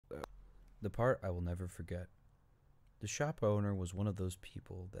The part I will never forget. The shop owner was one of those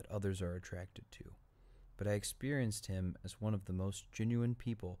people that others are attracted to, but I experienced him as one of the most genuine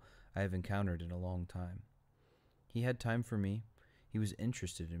people I have encountered in a long time. He had time for me, he was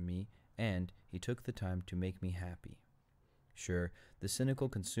interested in me, and he took the time to make me happy. Sure, the cynical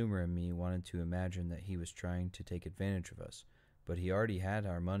consumer in me wanted to imagine that he was trying to take advantage of us, but he already had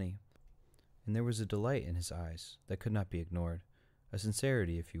our money, and there was a delight in his eyes that could not be ignored, a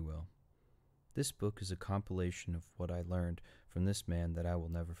sincerity, if you will. This book is a compilation of what I learned from this man that I will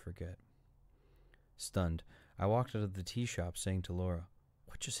never forget. Stunned, I walked out of the tea shop saying to Laura,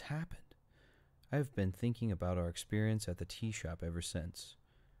 "What just happened?" I have been thinking about our experience at the tea shop ever since.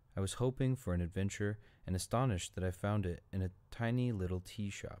 I was hoping for an adventure and astonished that I found it in a tiny little tea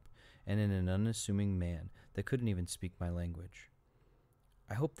shop and in an unassuming man that couldn't even speak my language.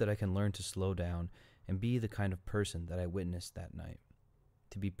 I hope that I can learn to slow down and be the kind of person that I witnessed that night,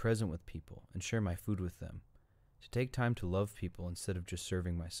 to be present with people and share my food with them, to take time to love people instead of just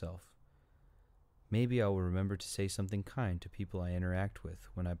serving myself. Maybe I will remember to say something kind to people I interact with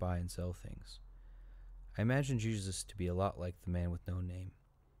when I buy and sell things. I imagine Jesus to be a lot like the man with no name.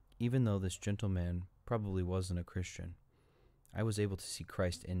 Even though this gentle man probably wasn't a Christian, I was able to see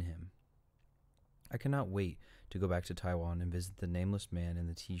Christ in him. I cannot wait to go back to Taiwan and visit the nameless man in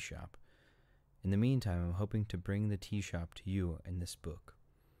the tea shop. In the meantime, I'm hoping to bring the tea shop to you in this book.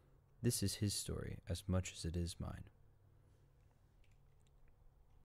 This is his story as much as it is mine.